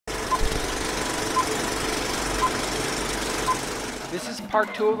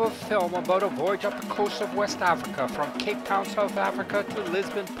part 2 of a film about a voyage up the coast of West Africa from Cape Town, South Africa to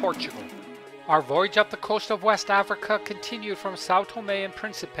Lisbon, Portugal. Our voyage up the coast of West Africa continued from Sao Tome and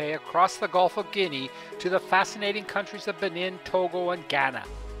Principe across the Gulf of Guinea to the fascinating countries of Benin, Togo and Ghana.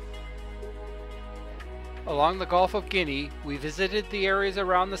 Along the Gulf of Guinea, we visited the areas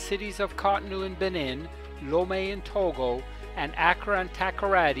around the cities of Cotonou in Benin, Lomé in Togo, and Accra and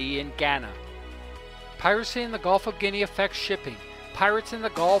Takoradi in Ghana. Piracy in the Gulf of Guinea affects shipping. Pirates in the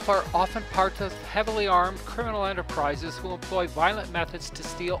Gulf are often part of heavily armed criminal enterprises who employ violent methods to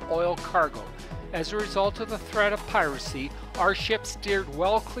steal oil cargo. As a result of the threat of piracy, our ship steered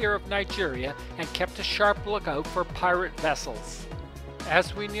well clear of Nigeria and kept a sharp lookout for pirate vessels.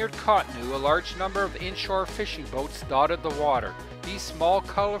 As we neared Cotonou, a large number of inshore fishing boats dotted the water. These small,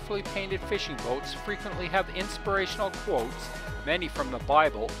 colorfully painted fishing boats frequently have inspirational quotes, many from the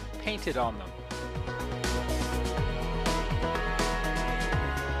Bible, painted on them.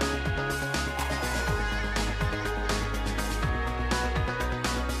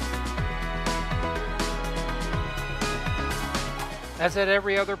 As at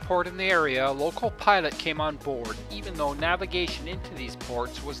every other port in the area, a local pilot came on board, even though navigation into these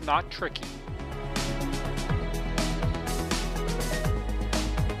ports was not tricky.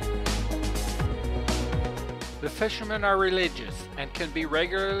 The fishermen are religious and can be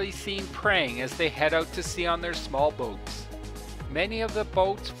regularly seen praying as they head out to sea on their small boats. Many of the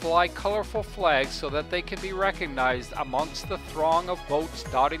boats fly colorful flags so that they can be recognized amongst the throng of boats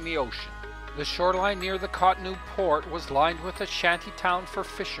dotting the ocean. The shoreline near the Cotonou port was lined with a shanty town for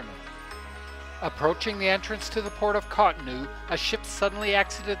fishermen. Approaching the entrance to the port of Cotonou, a ship suddenly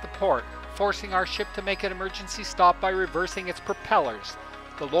exited the port, forcing our ship to make an emergency stop by reversing its propellers.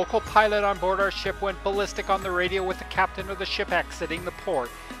 The local pilot on board our ship went ballistic on the radio with the captain of the ship exiting the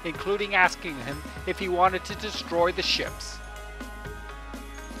port, including asking him if he wanted to destroy the ships.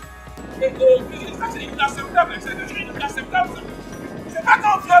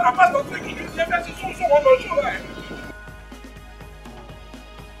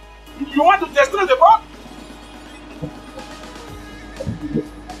 You want to destroy the boat?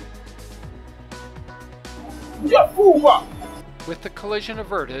 You're a fool! With the collision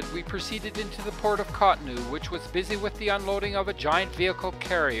averted, we proceeded into the port of Cotonou, which was busy with the unloading of a giant vehicle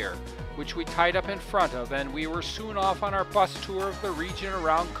carrier, which we tied up in front of, and we were soon off on our bus tour of the region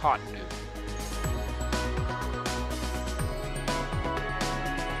around Cotonou.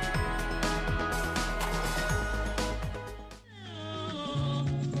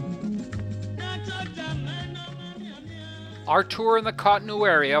 Our tour in the Cotonou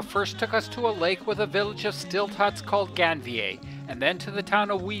area first took us to a lake with a village of stilt huts called Ganvié, and then to the town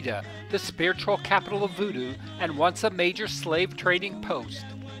of Ouidah, the spiritual capital of Voodoo, and once a major slave trading post.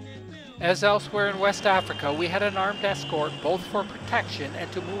 As elsewhere in West Africa, we had an armed escort both for protection and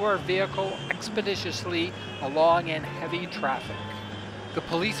to move our vehicle expeditiously along in heavy traffic. The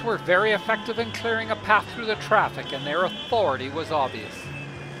police were very effective in clearing a path through the traffic, and their authority was obvious.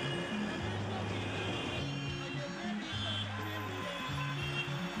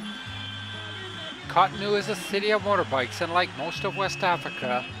 Cotonou is a city of motorbikes, and like most of West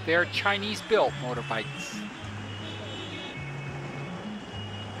Africa, they are Chinese-built motorbikes.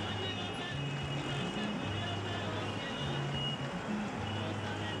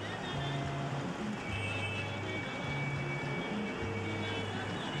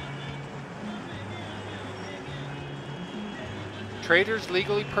 Traders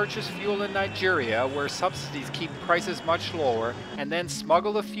legally purchase fuel in Nigeria, where subsidies keep prices much lower, and then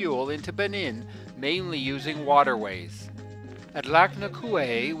smuggle the fuel into Benin, mainly using waterways. At Lac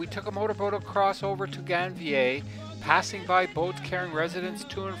Nokoué, we took a motorboat across over to Ganvié, passing by boats carrying residents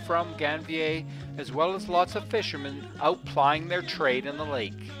to and from Ganvié, as well as lots of fishermen out plying their trade in the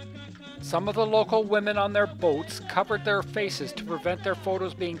lake. Some of the local women on their boats covered their faces to prevent their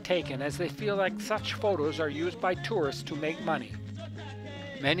photos being taken, as they feel like such photos are used by tourists to make money.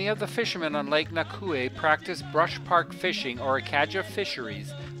 Many of the fishermen on Lake Nokoué practice brush park fishing or Akaja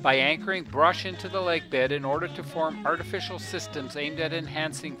fisheries by anchoring brush into the lake bed in order to form artificial systems aimed at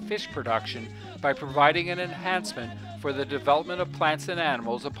enhancing fish production by providing an enhancement for the development of plants and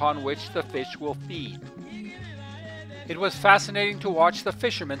animals upon which the fish will feed. It was fascinating to watch the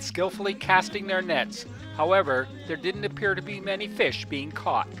fishermen skillfully casting their nets. However, there didn't appear to be many fish being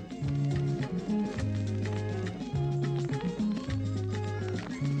caught.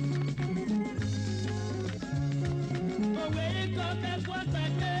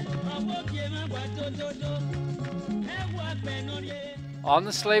 On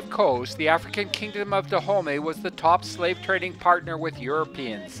the slave coast, the African kingdom of Dahomey was the top slave trading partner with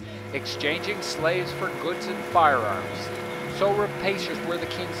Europeans, exchanging slaves for goods and firearms. So rapacious were the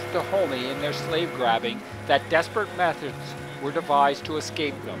kings of Dahomey in their slave grabbing that desperate methods were devised to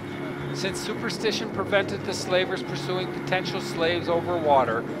escape them. Since superstition prevented the slavers pursuing potential slaves over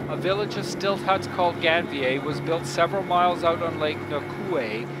water, a village of stilt huts called Ganvié was built several miles out on Lac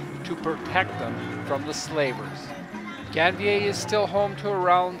Nokoué to protect them from the slavers. Ganvié is still home to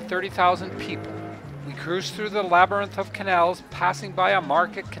around 30,000 people. We cruised through the labyrinth of canals, passing by a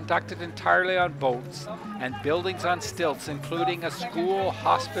market conducted entirely on boats, and buildings on stilts, including a school,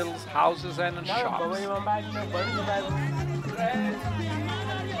 hospitals, houses, and shops.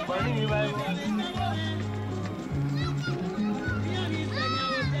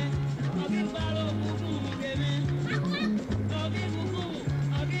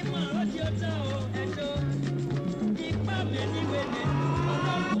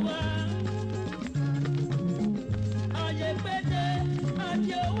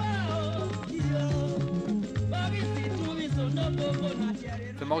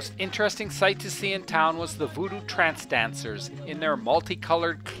 The most interesting sight to see in town was the Voodoo trance dancers in their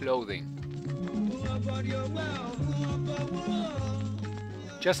multicolored clothing.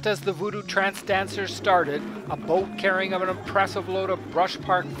 Just as the Voodoo trance dancers started, a boat carrying an impressive load of Brush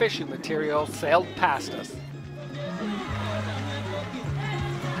Park fishing material sailed past us.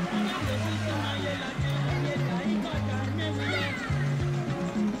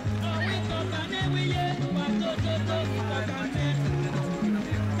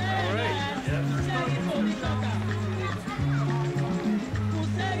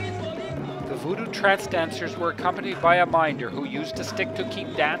 Voodoo trance dancers were accompanied by a minder who used a stick to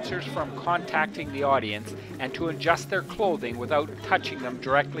keep dancers from contacting the audience and to adjust their clothing without touching them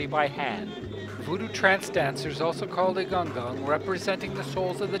directly by hand. Voodoo trance dancers, also called Igangang, representing the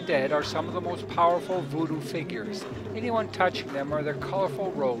souls of the dead, are some of the most powerful voodoo figures. Anyone touching them or their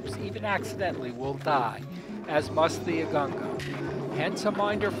colorful robes, even accidentally, will die, as must the Igangang. Hence a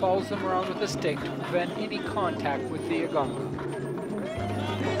minder follows them around with a stick to prevent any contact with the Igangang.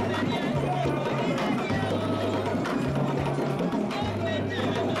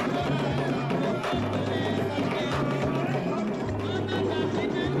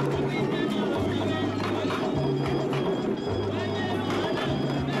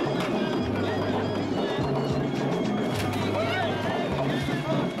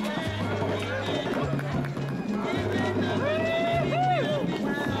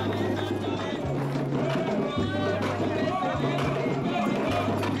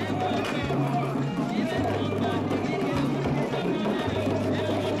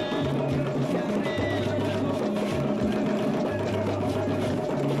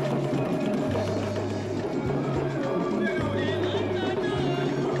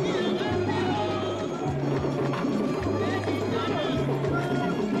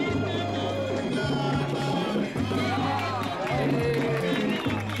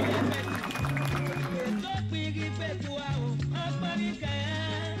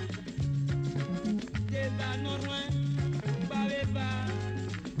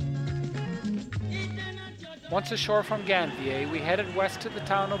 Once ashore from Ganvié, we headed west to the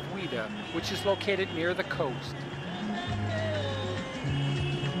town of Ouidah, which is located near the coast.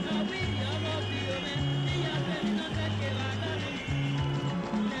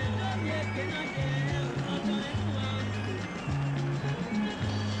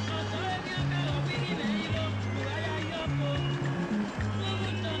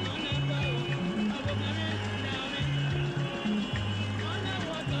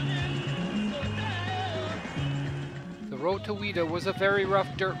 The road to Ouidah was a very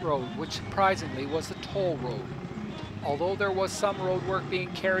rough dirt road, which surprisingly was a toll road. Although there was some road work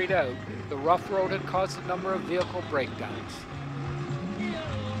being carried out, the rough road had caused a number of vehicle breakdowns.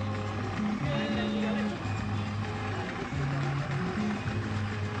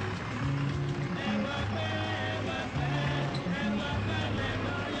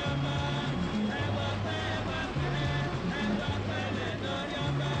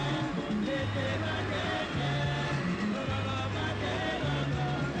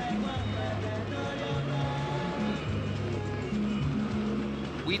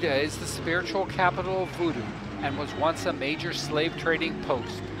 Ouidah is the spiritual capital of Voodoo and was once a major slave trading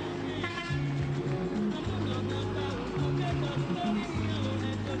post.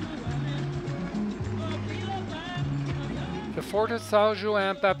 The Fort of São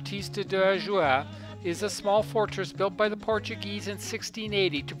João Baptiste de Ajuá is a small fortress built by the Portuguese in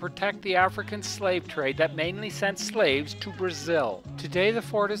 1680 to protect the African slave trade that mainly sent slaves to Brazil. Today the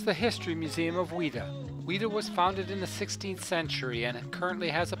fort is the History Museum of Ouidah. Ouidah was founded in the 16th century and it currently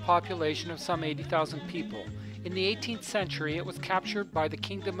has a population of some 80,000 people. In the 18th century, it was captured by the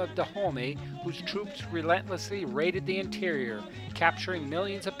Kingdom of Dahomey, whose troops relentlessly raided the interior, capturing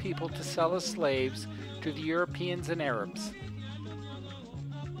millions of people to sell as slaves to the Europeans and Arabs.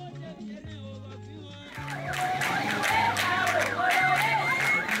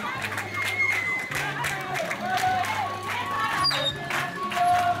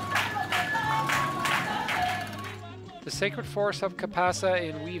 The sacred forest of Casa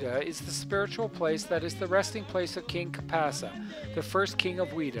in Ouidah is the spiritual place that is the resting place of King Casa, the first king of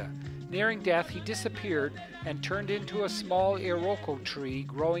Ouidah. Nearing death, he disappeared and turned into a small iroko tree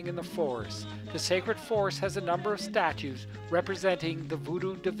growing in the forest. The sacred forest has a number of statues representing the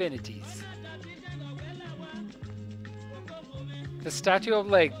Voodoo divinities. The statue of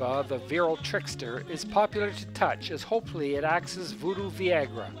Legba, the virile trickster, is popular to touch as hopefully it acts as Voodoo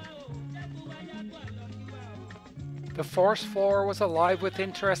Viagra. The forest floor was alive with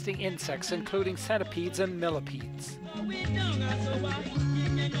interesting insects, including centipedes and millipedes.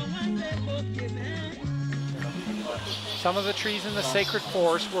 Some of the trees in the sacred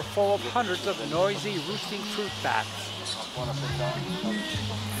forest were full of hundreds of noisy, roosting fruit bats.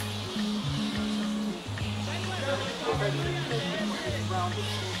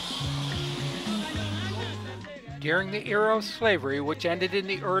 During the era of slavery, which ended in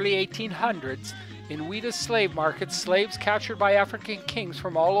the early 1800s, in Ouidah's slave markets, slaves captured by African kings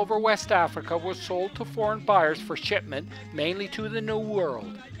from all over West Africa were sold to foreign buyers for shipment, mainly to the New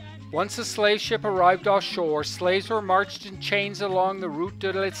World. Once a slave ship arrived offshore, slaves were marched in chains along the Route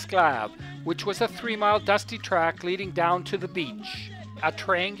de l'Esclave, which was a 3-mile dusty track leading down to the beach. A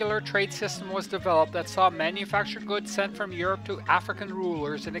triangular trade system was developed that saw manufactured goods sent from Europe to African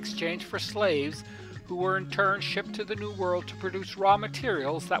rulers in exchange for slaves, who were in turn shipped to the New World to produce raw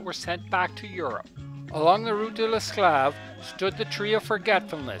materials that were sent back to Europe. Along the Route de l'Esclave stood the Tree of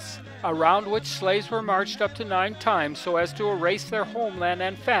Forgetfulness, around which slaves were marched up to 9 times so as to erase their homeland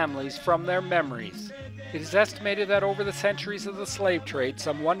and families from their memories. It is estimated that over the centuries of the slave trade,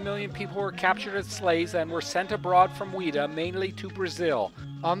 some 1 million people were captured as slaves and were sent abroad from Ouidah, mainly to Brazil.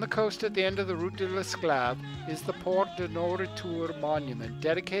 On the coast at the end of the Route de l'Esclave is the Port de Non-Retour monument,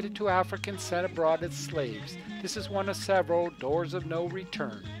 dedicated to Africans sent abroad as slaves. This is one of several doors of no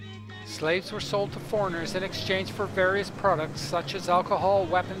return. Slaves were sold to foreigners in exchange for various products such as alcohol,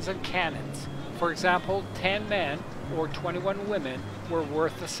 weapons, and cannons. For example, 10 men or 21 women were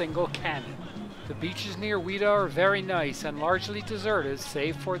worth a single cannon. The beaches near Ouidah are very nice and largely deserted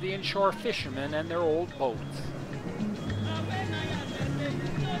save for the inshore fishermen and their old boats.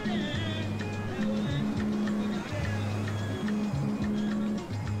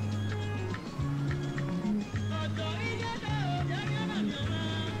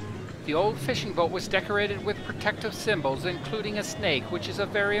 The old fishing boat was decorated with protective symbols, including a snake, which is a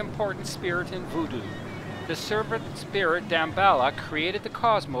very important spirit in Voodoo. The serpent spirit Damballa created the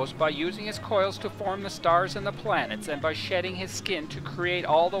cosmos by using his coils to form the stars and the planets, and by shedding his skin to create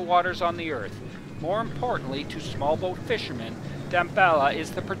all the waters on the earth. More importantly, to small boat fishermen, Damballa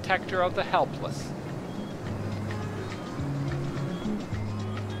is the protector of the helpless.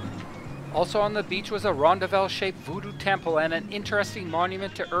 Also on the beach was a rondavel-shaped voodoo temple and an interesting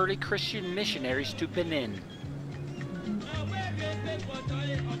monument to early Christian missionaries to Benin.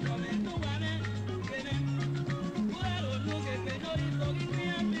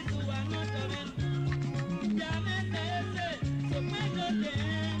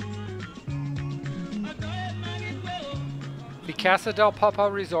 The Casa del Papa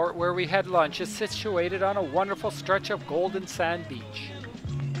resort where we had lunch is situated on a wonderful stretch of golden sand beach.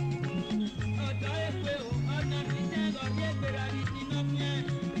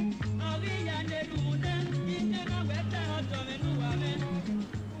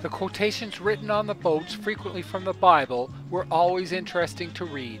 The quotations written on the boats, frequently from the Bible, were always interesting to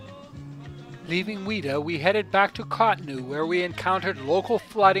read. Leaving Ouidah, we headed back to Cotonou, where we encountered local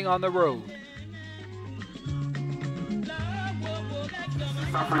flooding on the road.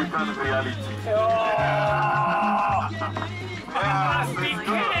 African reality. You must be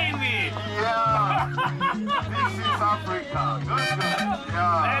kidding me! Yeah. This is Africa.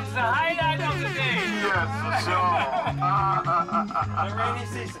 Yeah. That's the highlight of the day! Yes, sure. The rainy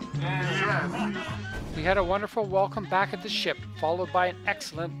season. Yes. We had a wonderful welcome back at the ship, followed by an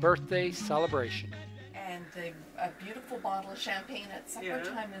excellent birthday celebration. And a beautiful bottle of champagne at supper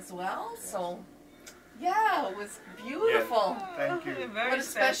time as well. So, yeah, it was beautiful. Yes. Thank you. What a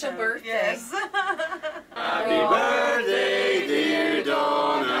special birthday. Yes. Happy birthday, dear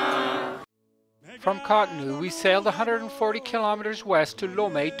Donna! From Cotonou, we sailed 140 kilometers west to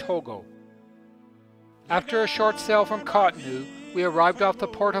Lomé, Togo. After a short sail from Cotonou, we arrived off the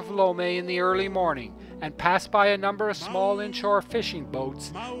port of Lomé in the early morning, and passed by a number of small inshore fishing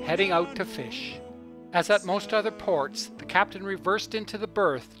boats heading out to fish. As at most other ports, the captain reversed into the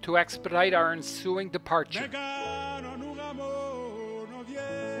berth to expedite our ensuing departure.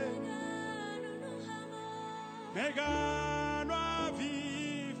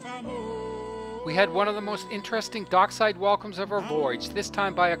 We had one of the most interesting dockside welcomes of our voyage, this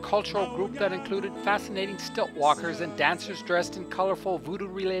time by a cultural group that included fascinating stilt walkers and dancers dressed in colorful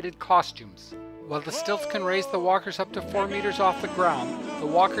voodoo-related costumes. While the stilts can raise the walkers up to 4 meters off the ground, the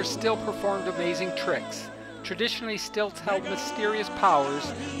walkers still performed amazing tricks. Traditionally, stilts held mysterious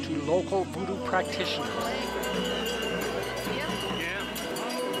powers to local voodoo practitioners.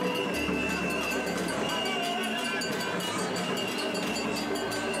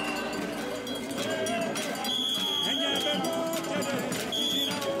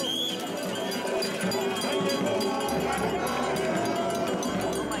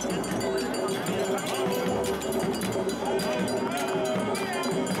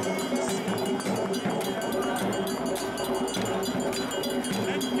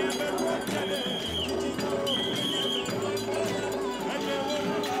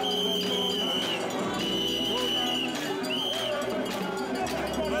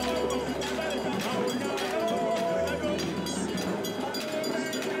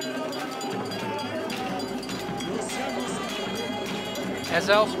 As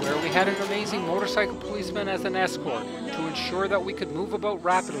elsewhere, we had an amazing motorcycle policeman as an escort to ensure that we could move about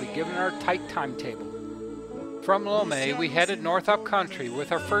rapidly given our tight timetable. From Lomé, we headed north up country,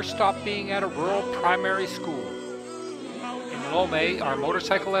 with our first stop being at a rural primary school. In Lomé, our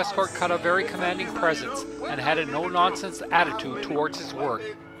motorcycle escort cut a very commanding presence and had a no-nonsense attitude towards his work.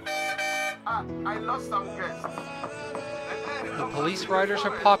 I lost some guests. The police riders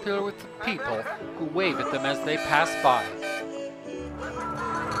are popular with the people who wave at them as they pass by.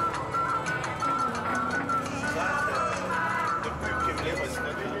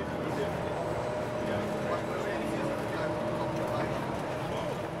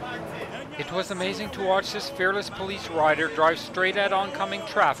 It was amazing to watch this fearless police rider drive straight at oncoming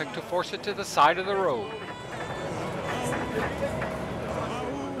traffic to force it to the side of the road.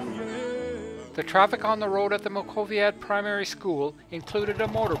 The traffic on the road at the Voyage Primary School included a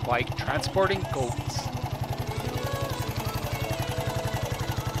motorbike transporting goats.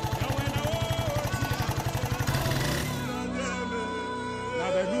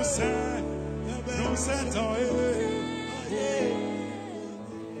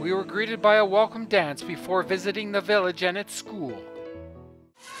 We were greeted by a welcome dance before visiting the village and its school.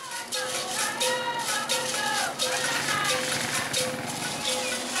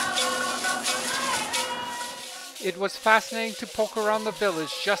 It was fascinating to poke around the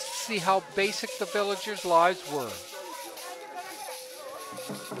village just to see how basic the villagers' lives were.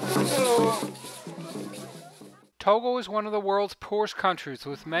 Togo is one of the world's poorest countries,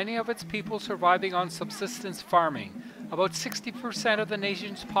 with many of its people surviving on subsistence farming. About 60% of the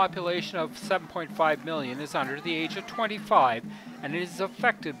nation's population of 7.5 million is under the age of 25 and is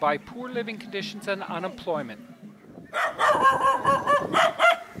affected by poor living conditions and unemployment.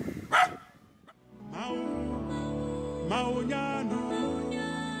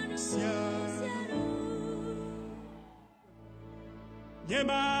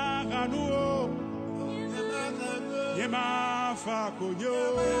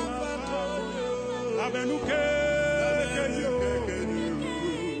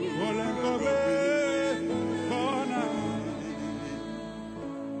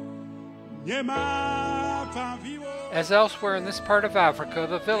 As elsewhere in this part of Africa,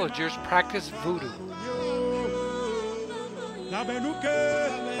 the villagers practice voodoo.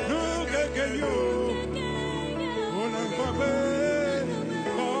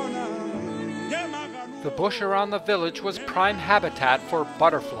 The bush around the village was prime habitat for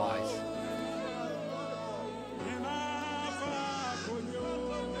butterflies.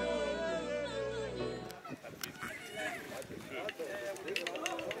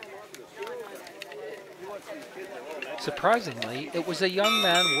 Surprisingly, it was a young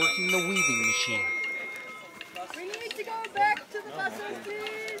man working the weaving machine. We need to go back to the buses,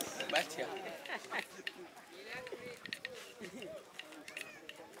 please.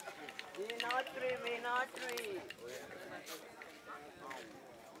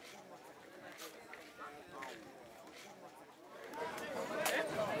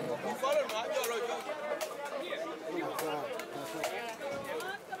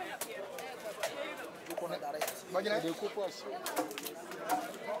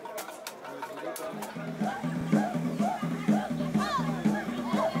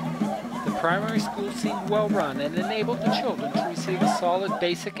 The primary school seemed well run and enabled the children to receive a solid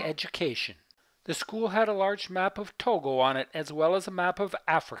basic education. The The school had a large map of Togo on it, as well as a map of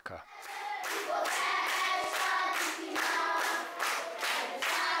Africa.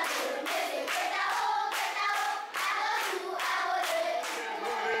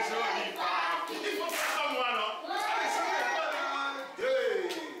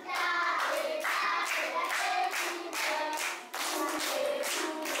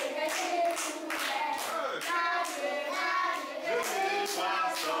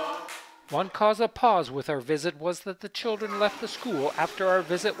 One cause of pause with our visit was that the children left the school after our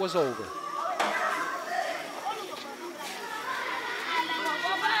visit was over.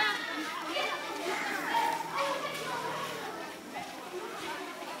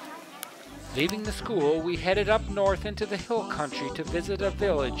 Leaving the school, we headed up north into the hill country to visit a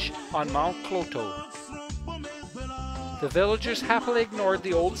village on Mount Kloto. The villagers happily ignored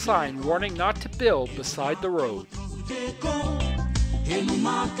the old sign warning not to build beside the road.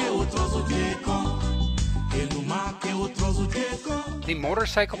 The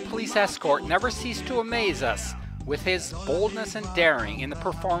motorcycle police escort never ceased to amaze us with his boldness and daring in the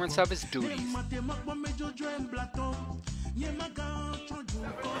performance of his duties.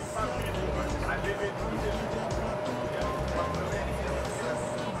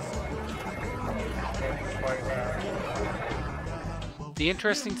 The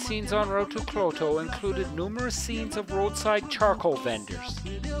interesting scenes on road to Kloto included numerous scenes of roadside charcoal vendors.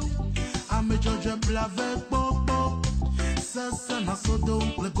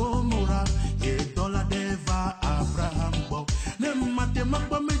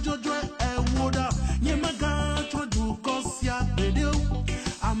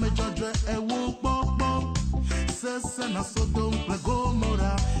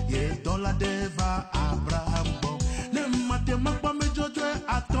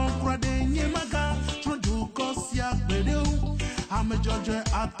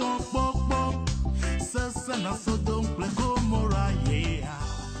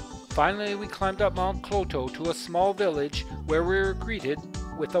 Finally, we climbed up Mount Kloto to a small village where we were greeted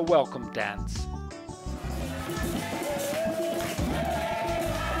with a welcome dance.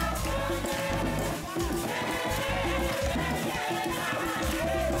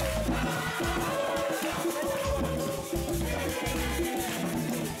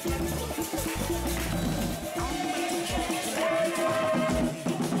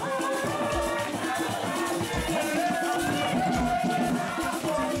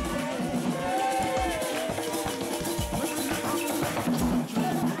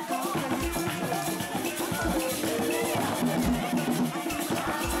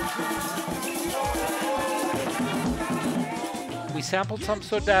 We sampled some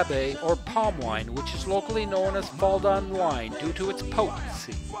sodabe, or palm wine, which is locally known as Faldan wine due to its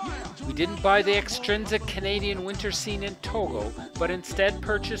potency. We didn't buy the extrinsic Canadian winter scene in Togo, but instead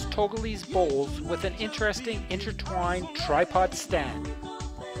purchased Togolese bowls with an interesting intertwined tripod stand.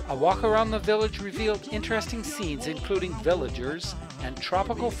 A walk around the village revealed interesting scenes including villagers and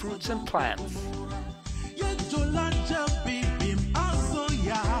tropical fruits and plants.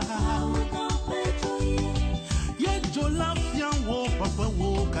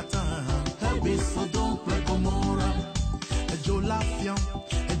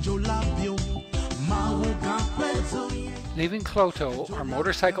 Leaving Kloto, our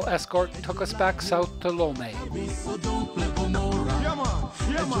motorcycle escort took us back south to Lomé.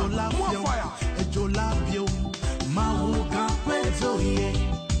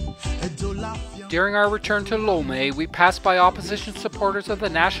 During our return to Lomé, we passed by opposition supporters of the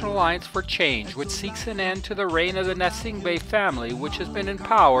National Alliance for Change, which seeks an end to the reign of the Nsingbe family, which has been in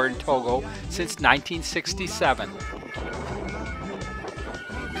power in Togo since 1967.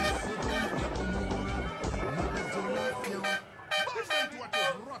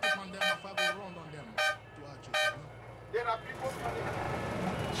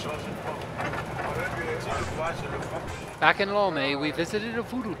 Back in Lomé, we visited a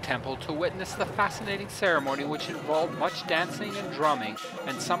Voodoo temple to witness the fascinating ceremony which involved much dancing and drumming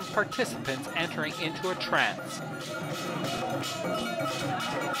and some participants entering into a trance.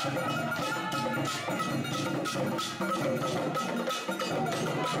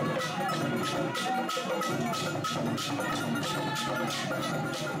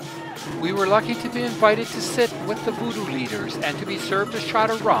 We were lucky to be invited to sit with the Voodoo leaders and to be served a shot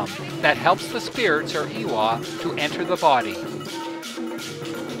of rum that helps the spirits, or Iwa, to enter the body.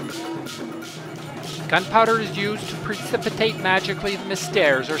 Gunpowder is used to precipitate magically the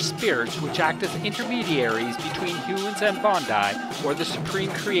mystères, or spirits, which act as intermediaries between humans and Bondi, or the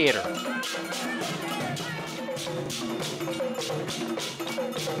Supreme Creator.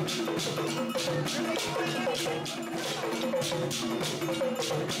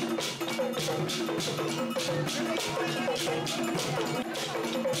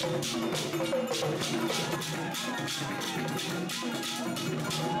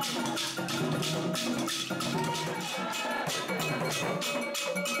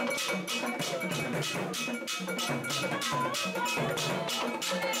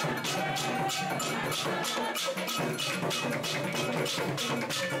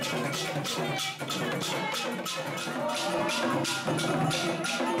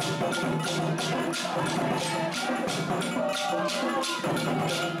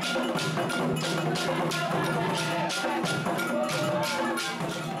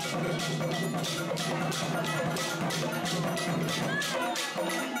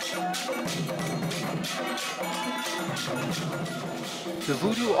 The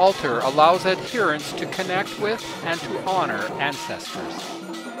Voodoo altar allows adherents to connect with and to honor ancestors.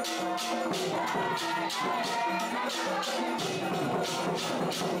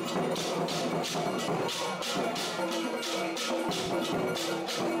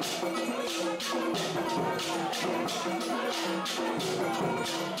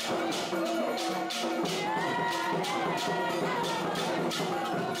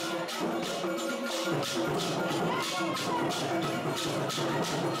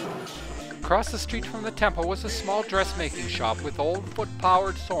 Across the street from the temple was a small dressmaking shop with old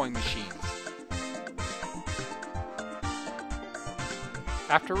foot-powered sewing machines.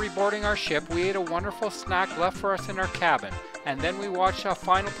 After reboarding our ship, we ate a wonderful snack left for us in our cabin, and then we watched a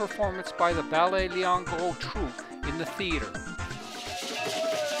final performance by the Ballet Liango troupe in the theater.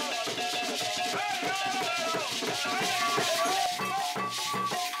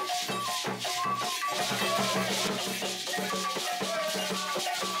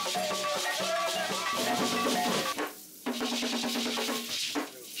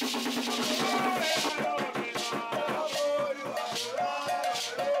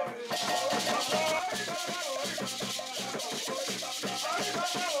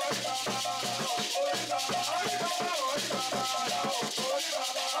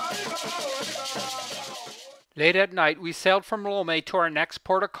 Late at night, we sailed from Lomé to our next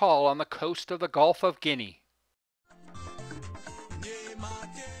port of call on the coast of the Gulf of Guinea.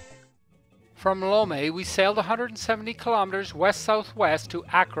 From Lomé, we sailed 170 kilometers west-southwest to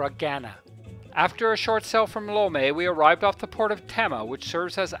Accra, Ghana. After a short sail from Lomé, we arrived off the port of Tema, which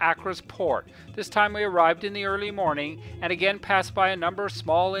serves as Accra's port. This time we arrived in the early morning and again passed by a number of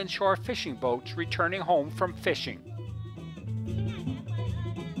small inshore fishing boats returning home from fishing.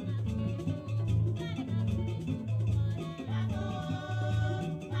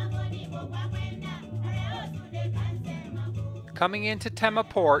 Coming into Tema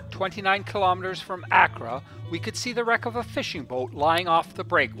Port, 29 kilometers from Accra, we could see the wreck of a fishing boat lying off the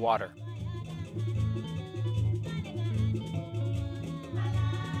breakwater.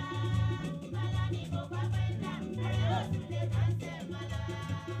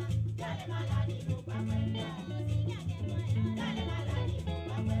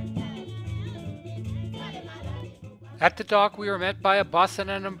 At the dock, we were met by a bus and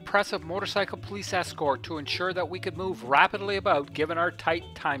an impressive motorcycle police escort to ensure that we could move rapidly about given our tight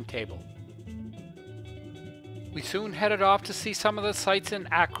timetable. We soon headed off to see some of the sights in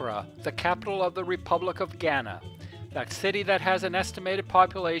Accra, the capital of the Republic of Ghana, that city that has an estimated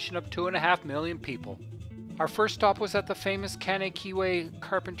population of 2.5 million people. Our first stop was at the famous Kane Kwei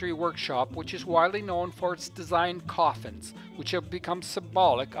carpentry workshop, which is widely known for its designed coffins, which have become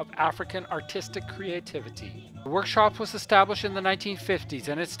symbolic of African artistic creativity. The workshop was established in the 1950s,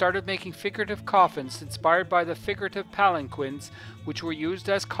 and it started making figurative coffins inspired by the figurative palanquins which were used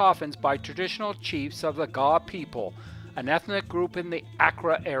as coffins by traditional chiefs of the Ga people, an ethnic group in the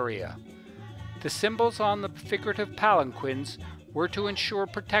Accra area. The symbols on the figurative palanquins were to ensure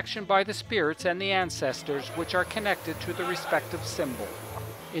protection by the spirits and the ancestors which are connected to the respective symbol.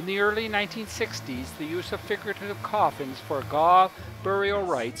 In the early 1960s, the use of figurative coffins for Ga burial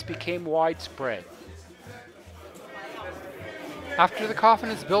rites became widespread. After the coffin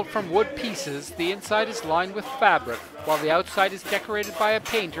is built from wood pieces, the inside is lined with fabric, while the outside is decorated by a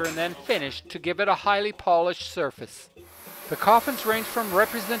painter and then finished to give it a highly polished surface. The coffins range from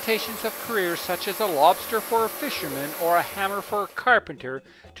representations of careers such as a lobster for a fisherman or a hammer for a carpenter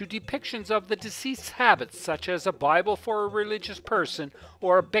to depictions of the deceased's habits such as a Bible for a religious person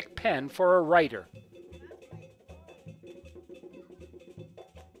or a big pen for a writer.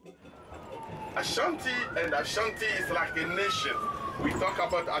 Ashanti and Ashanti is like a nation. We talk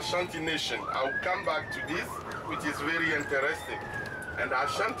about Ashanti nation. I'll come back to this, which is very interesting. And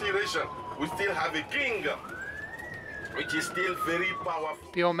Ashanti nation, we still have a king. which is still very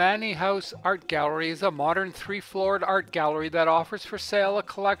powerful. The Omani House Art Gallery is a modern three-floored art gallery that offers for sale a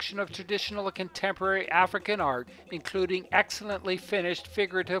collection of traditional and contemporary African art, including excellently finished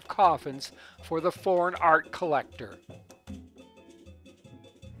figurative coffins for the foreign art collector.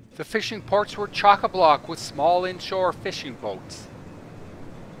 The fishing ports were chock-a-block with small inshore fishing boats.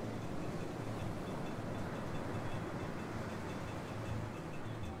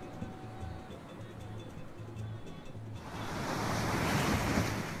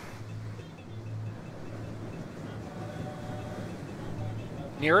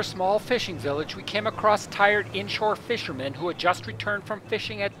 Near a small fishing village, we came across tired inshore fishermen who had just returned from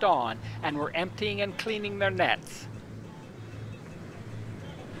fishing at dawn and were emptying and cleaning their nets.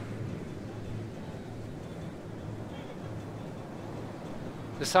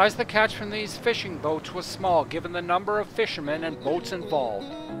 The size of the catch from these fishing boats was small given the number of fishermen and boats involved.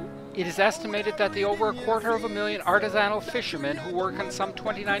 It is estimated that the over 250,000 artisanal fishermen who work on some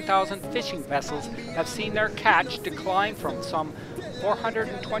 29,000 fishing vessels have seen their catch decline from some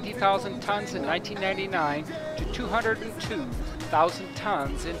 420,000 tons in 1999 to 202,000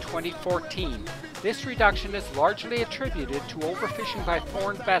 tons in 2014. This reduction is largely attributed to overfishing by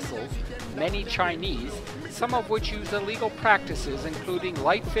foreign vessels, many Chinese, some of which use illegal practices including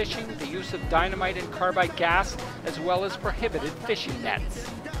light fishing, the use of dynamite and carbide gas, as well as prohibited fishing nets.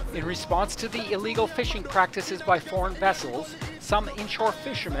 In response to the illegal fishing practices by foreign vessels, some inshore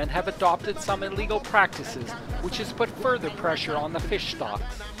fishermen have adopted some illegal practices, which has put further pressure on the fish stocks.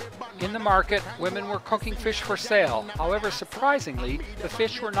 In the market, women were cooking fish for sale. However, surprisingly, the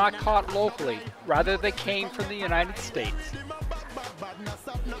fish were not caught locally. Rather, they came from the United States.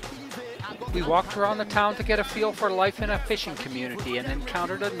 We walked around the town to get a feel for life in a fishing community and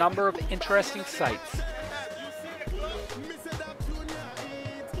encountered a number of interesting sights.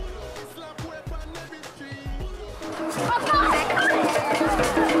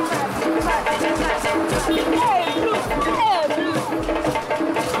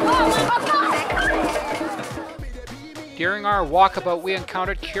 During our walkabout, we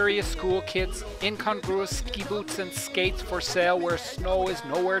encountered curious school kids, incongruous ski boots and skates for sale where snow is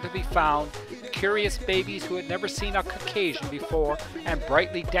nowhere to be found, curious babies who had never seen a Caucasian before, and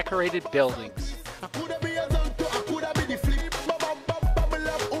brightly decorated buildings.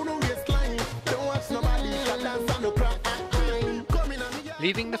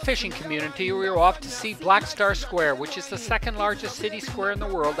 Leaving the fishing community, we were off to see Black Star Square, which is the second largest city square in the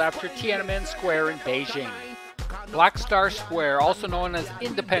world after Tiananmen Square in Beijing. Black Star Square, also known as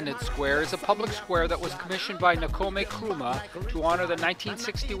Independence Square, is a public square that was commissioned by Nkrumah to honor the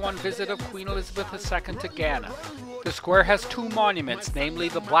 1961 visit of Queen Elizabeth II to Ghana. The square has two monuments, namely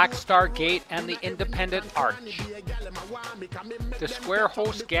the Black Star Gate and the Independent Arch. The square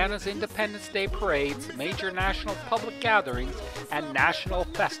hosts Ghana's Independence Day parades, major national public gatherings, and national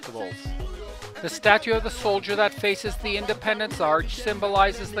festivals. The statue of the soldier that faces the Independence Arch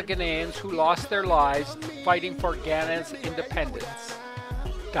symbolizes the Ghanaians who lost their lives fighting for Ghana's independence.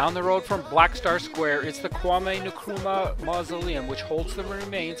 Down the road from Black Star Square is the Nkrumah Mausoleum, which holds the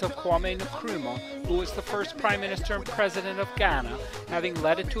remains of Kwame Nkrumah, who was the first Prime Minister and President of Ghana, having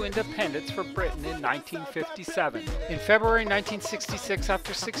led it to independence for Britain in 1957. In February 1966,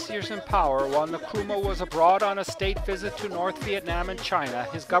 after 6 years in power, while Nkrumah was abroad on a state visit to North Vietnam and China,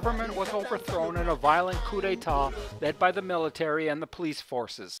 his government was overthrown in a violent coup d'etat led by the military and the police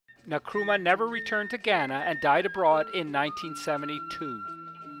forces. Nkrumah never returned to Ghana and died abroad in 1972.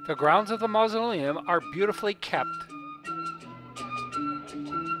 The grounds of the mausoleum are beautifully kept.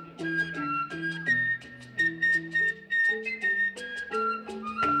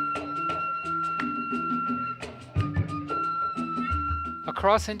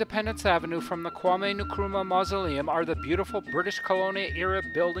 Across Independence Avenue from the Kwame Nkrumah Mausoleum are the beautiful British colonial-era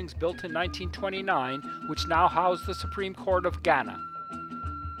buildings built in 1929, which now house the Supreme Court of Ghana.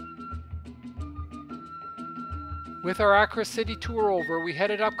 With our Accra city tour over, we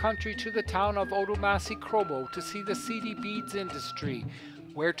headed up country to the town of Odomasi-Krobo to see the Cedi Beads industry,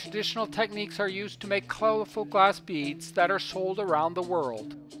 where traditional techniques are used to make colorful glass beads that are sold around the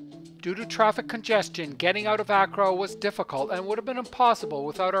world. Due to traffic congestion, getting out of Accra was difficult and would have been impossible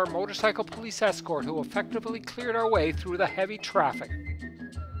without our motorcycle police escort, who effectively cleared our way through the heavy traffic.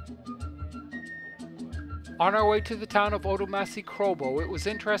 On our way to the town of Odomasi-Krobo, it was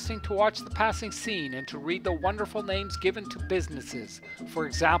interesting to watch the passing scene and to read the wonderful names given to businesses. For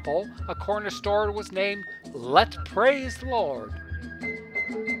example, a corner store was named Let Praise the Lord.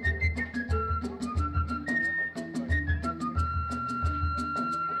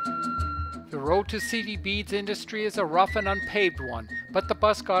 The road to Cedi Beads industry is a rough and unpaved one, but the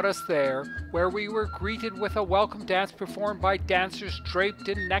bus got us there, where we were greeted with a welcome dance performed by dancers draped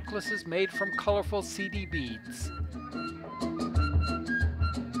in necklaces made from colorful Cedi beads.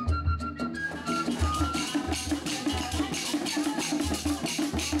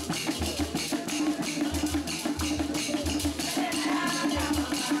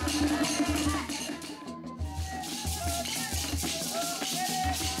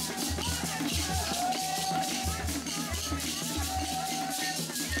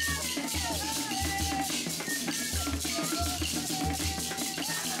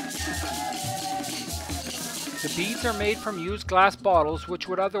 The beads are made from used glass bottles which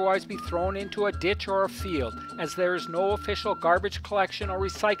would otherwise be thrown into a ditch or a field, as there is no official garbage collection or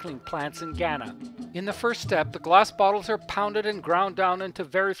recycling plants in Ghana. In the first step, the glass bottles are pounded and ground down into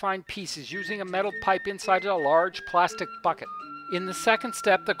very fine pieces using a metal pipe inside a large plastic bucket. In the second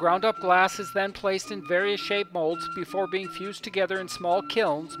step, the ground up glass is then placed in various shaped molds before being fused together in small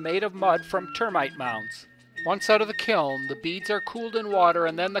kilns made of mud from termite mounds. Once out of the kiln, the beads are cooled in water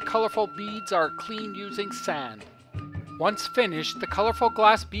and then the colorful beads are cleaned using sand. Once finished, the colorful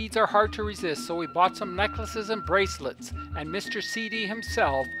glass beads are hard to resist, so we bought some necklaces and bracelets, and Mr. Cedi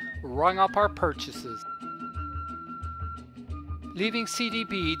himself rung up our purchases. Leaving Cedi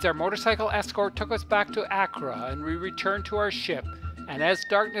Beads, our motorcycle escort took us back to Accra and we returned to our ship, and as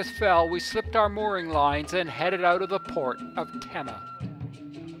darkness fell, we slipped our mooring lines and headed out of the port of Tema.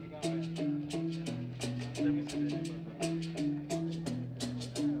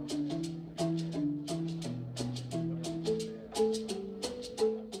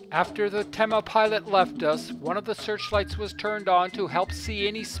 After the Tema pilot left us, one of the searchlights was turned on to help see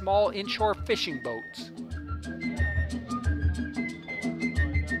any small inshore fishing boats.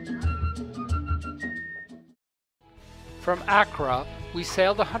 From Accra, we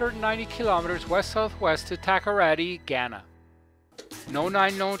sailed 190 kilometers west-southwest to Takoradi, Ghana. No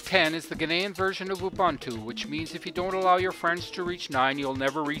 9, no 10 is the Ghanaian version of Ubuntu, which means if you don't allow your friends to reach 9, you'll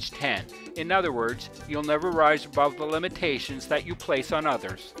never reach 10. In other words, you'll never rise above the limitations that you place on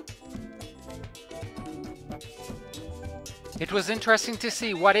others. It was interesting to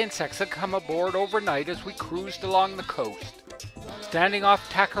see what insects had come aboard overnight as we cruised along the coast. Standing off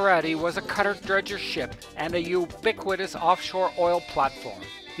Takoradi was a cutter dredger ship and a ubiquitous offshore oil platform.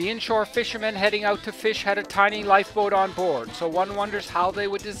 The inshore fishermen heading out to fish had a tiny lifeboat on board, so one wonders how they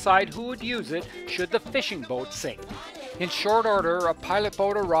would decide who would use it should the fishing boat sink. In short order, a pilot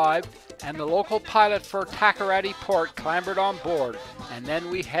boat arrived, and the local pilot for Takoradi port clambered on board, and then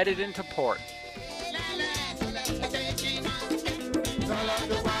we headed into port.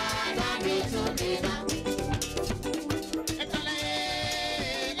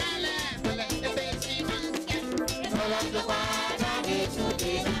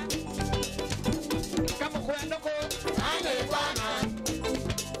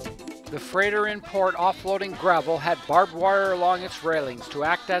 The freighter in port offloading gravel had barbed wire along its railings to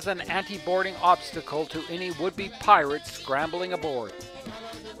act as an anti-boarding obstacle to any would-be pirates scrambling aboard.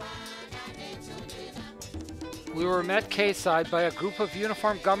 We were met quayside by a group of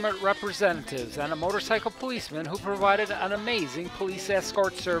uniformed government representatives and a motorcycle policeman who provided an amazing police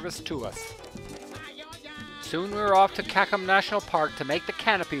escort service to us. Soon we were off to Kakum National Park to make the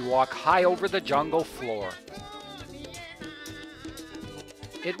Canopy walk high over the jungle floor.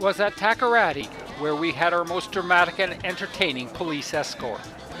 It was at Takoradi where we had our most dramatic and entertaining police escort.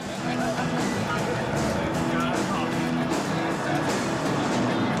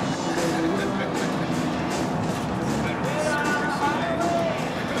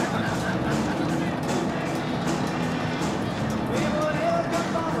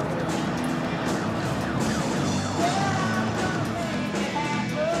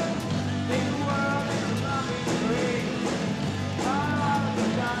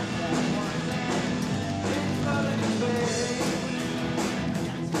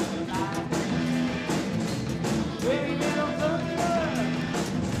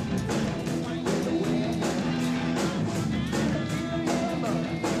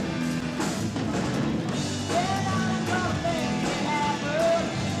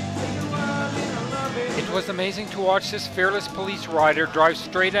 It was amazing to watch this fearless police rider drive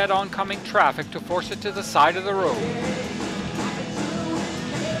straight at oncoming traffic to force it to the side of the road.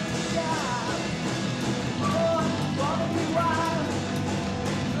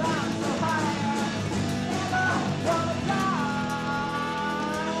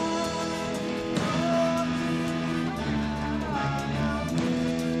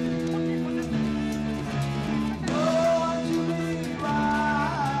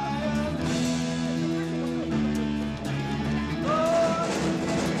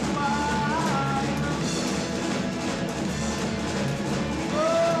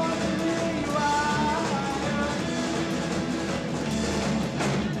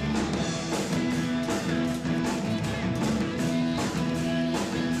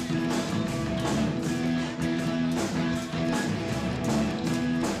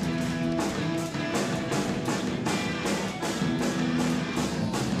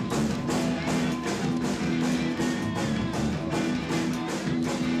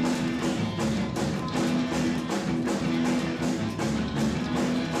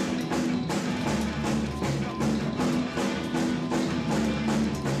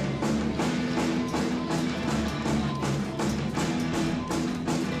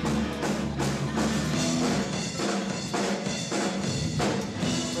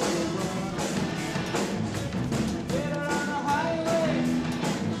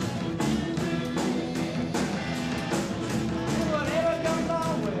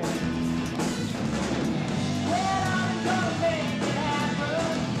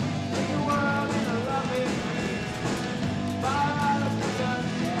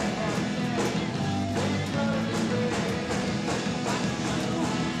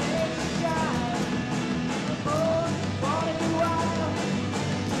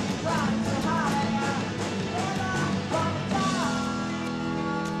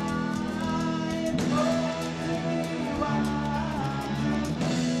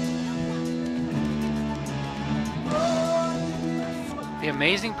 The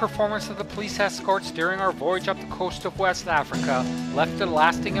amazing performance of the police escorts during our voyage up the coast of West Africa left a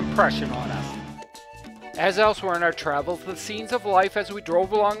lasting impression on us. As elsewhere in our travels, the scenes of life as we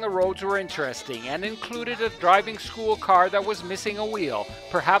drove along the roads were interesting and included a driving school car that was missing a wheel,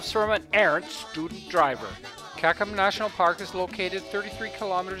 perhaps from an errant student driver. Kakum National Park is located 33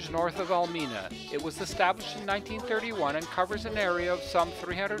 kilometers north of Elmina. It was established in 1931 and covers an area of some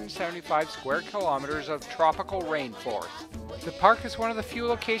 375 square kilometers of tropical rainforest. The park is one of the few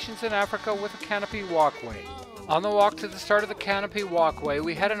locations in Africa with a canopy walkway. On the walk to the start of the canopy walkway,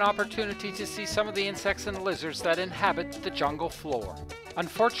 we had an opportunity to see some of the insects and lizards that inhabit the jungle floor.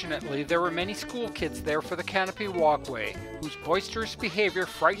 Unfortunately, there were many school kids there for the canopy walkway, whose boisterous behavior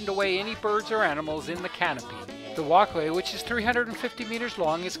frightened away any birds or animals in the canopy. The walkway, which is 350 meters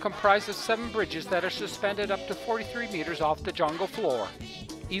long, is comprised of 7 bridges that are suspended up to 43 meters off the jungle floor.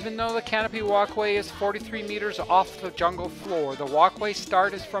 Even though the canopy walkway is 43 meters off the jungle floor, the walkway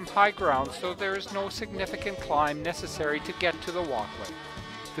start is from high ground, so there is no significant climb necessary to get to the walkway.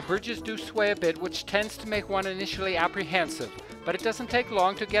 The bridges do sway a bit, which tends to make one initially apprehensive, but it doesn't take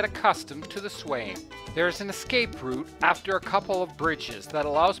long to get accustomed to the swaying. There is an escape route after a couple of bridges that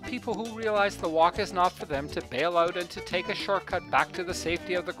allows people who realize the walk is not for them to bail out and to take a shortcut back to the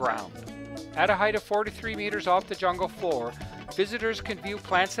safety of the ground. At a height of 43 meters off the jungle floor, visitors can view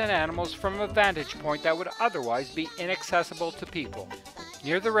plants and animals from a vantage point that would otherwise be inaccessible to people.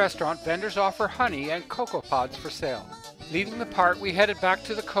 Near the restaurant, vendors offer honey and cocoa pods for sale. Leaving the park, we headed back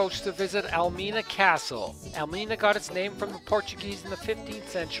to the coast to visit Elmina Castle. Elmina got its name from the Portuguese in the 15th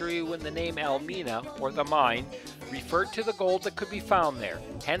century when the name Elmina, or the mine, referred to the gold that could be found there.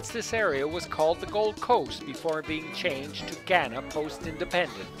 Hence this area was called the Gold Coast before being changed to Ghana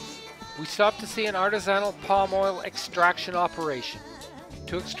post-independence. We stopped to see an artisanal palm oil extraction operation.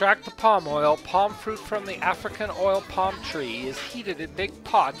 To extract the palm oil, palm fruit from the African oil palm tree is heated in big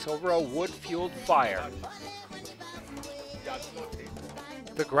pots over a wood-fueled fire.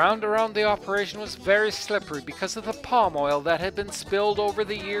 The ground around the operation was very slippery because of the palm oil that had been spilled over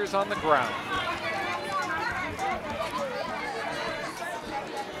the years on the ground.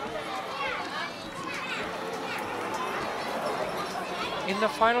 In the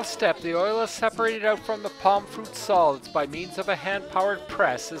final step, the oil is separated out from the palm fruit solids by means of a hand-powered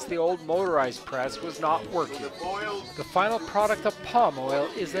press, as the old motorized press was not working. The final product of palm oil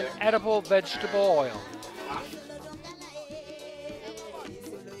is an edible vegetable oil.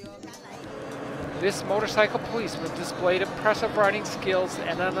 This motorcycle policeman displayed impressive riding skills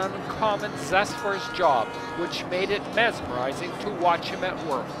and an uncommon zest for his job, which made it mesmerizing to watch him at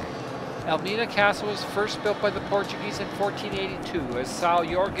work. Elmina Castle was first built by the Portuguese in 1482 as São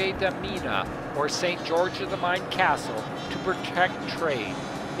Jorge da Mina, or St. George of the Mine Castle, to protect trade.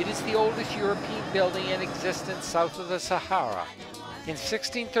 It is the oldest European building in existence south of the Sahara. In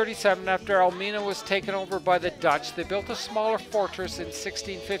 1637, after Elmina was taken over by the Dutch, they built a smaller fortress in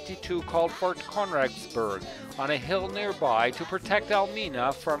 1652 called Fort Conradsburg on a hill nearby to protect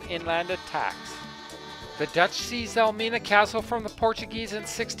Elmina from inland attacks. The Dutch seized Elmina Castle from the Portuguese in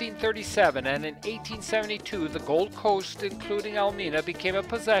 1637, and in 1872 the Gold Coast, including Elmina, became a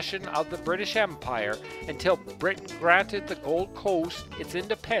possession of the British Empire until Britain granted the Gold Coast its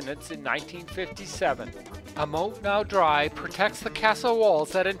independence in 1957. A moat now dry protects the castle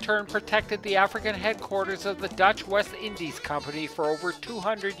walls that in turn protected the African headquarters of the Dutch West Indies Company for over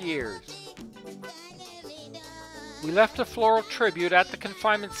 200 years. We left a floral tribute at the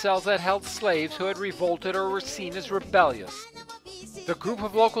confinement cells that held slaves who had revolted or were seen as rebellious. The group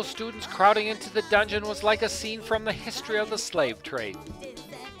of local students crowding into the dungeon was like a scene from the history of the slave trade.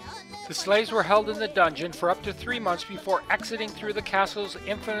 The slaves were held in the dungeon for up to 3 months before exiting through the castle's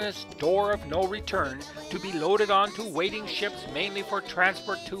infamous door of no return to be loaded onto waiting ships mainly for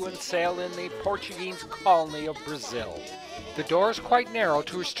transport to and sail in the Portuguese colony of Brazil. The door is quite narrow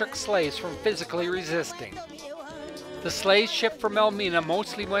to restrict slaves from physically resisting. The slaves shipped from Elmina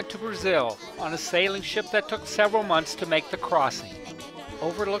mostly went to Brazil on a sailing ship that took several months to make the crossing.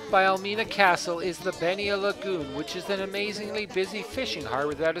 Overlooked by Elmina Castle is the Benin Lagoon, which is an amazingly busy fishing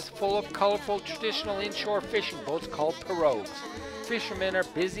harbor that is full of colorful traditional inshore fishing boats called pirogues. Fishermen are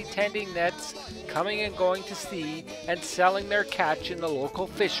busy tending nets, coming and going to sea, and selling their catch in the local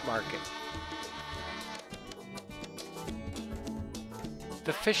fish market.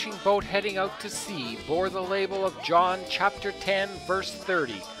 The fishing boat heading out to sea bore the label of John chapter 10 verse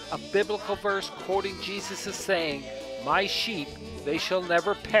 30, a biblical verse quoting Jesus' saying, "My sheep, they shall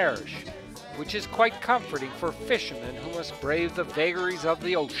never perish," which is quite comforting for fishermen who must brave the vagaries of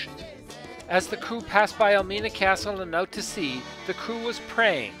the ocean. As the crew passed by Elmina Castle and out to sea, the crew was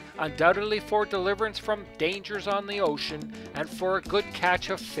praying, undoubtedly for deliverance from dangers on the ocean and for a good catch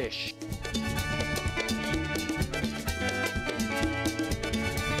of fish.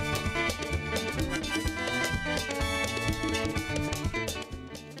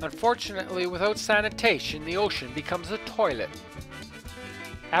 Unfortunately, without sanitation, the ocean becomes a toilet.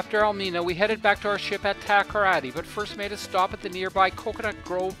 After Elmina, we headed back to our ship at Takoradi, but first made a stop at the nearby Coconut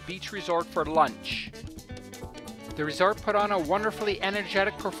Grove Beach Resort for lunch. The resort put on a wonderfully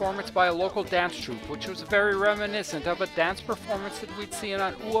energetic performance by a local dance troupe, which was very reminiscent of a dance performance that we'd seen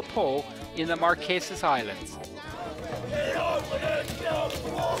on Ouidah in the Marquesas Islands.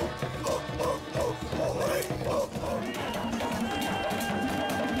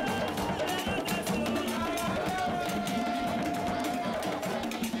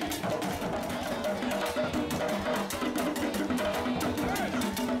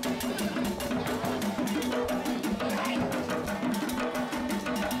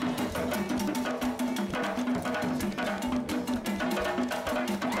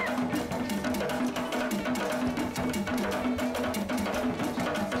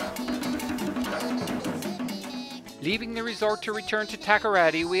 Leaving the resort to return to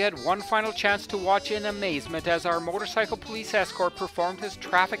Takoradi, we had one final chance to watch in amazement as our motorcycle police escort performed his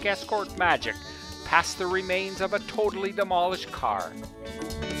traffic escort magic past the remains of a totally demolished car.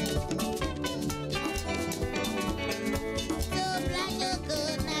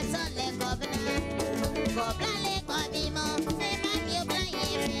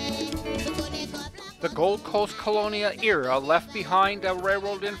 The Gold Coast Colonia era left behind a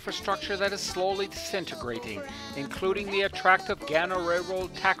railroad infrastructure that is slowly disintegrating, including the attractive Ghana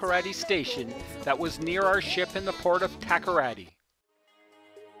Railroad Takoradi station that was near our ship in the port of Takoradi.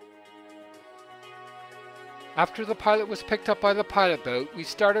 After the pilot was picked up by the pilot boat, we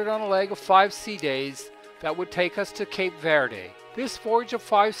started on a leg of 5 sea days that would take us to Cape Verde. This voyage of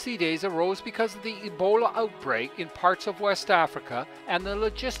 5 sea days arose because of the Ebola outbreak in parts of West Africa and the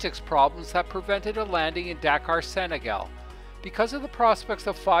logistics problems that prevented a landing in Dakar, Senegal. Because of the prospects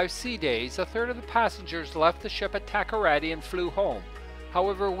of 5 sea days, a third of the passengers left the ship at Takoradi and flew home.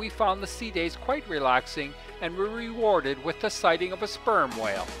 However, we found the sea days quite relaxing and were rewarded with the sighting of a sperm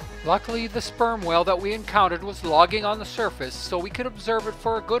whale. Luckily, the sperm whale that we encountered was logging on the surface, so we could observe it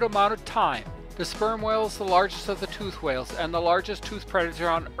for a good amount of time. The sperm whale is the largest of the toothed whales and the largest toothed predator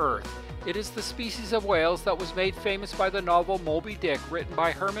on Earth. It is the species of whales that was made famous by the novel Moby Dick, written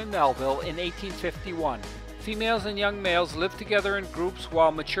by Herman Melville in 1851. Females and young males live together in groups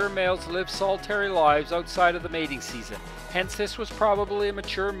while mature males live solitary lives outside of the mating season. Hence this was probably a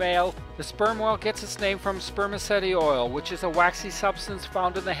mature male. The sperm whale gets its name from spermaceti oil, which is a waxy substance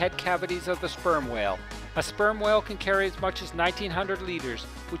found in the head cavities of the sperm whale. A sperm whale can carry as much as 1900 liters,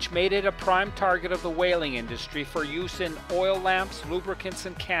 which made it a prime target of the whaling industry for use in oil lamps, lubricants,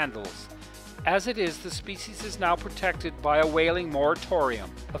 and candles. As it is, the species is now protected by a whaling moratorium.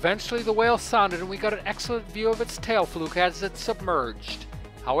 Eventually the whale sounded and we got an excellent view of its tail fluke as it submerged.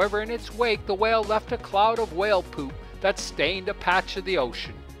 However, in its wake, the whale left a cloud of whale poop that stained a patch of the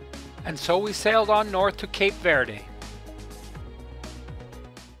ocean. And so we sailed on north to Cape Verde.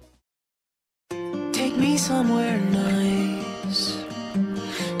 Take me somewhere nice,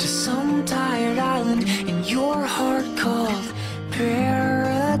 to some tired island in your heart.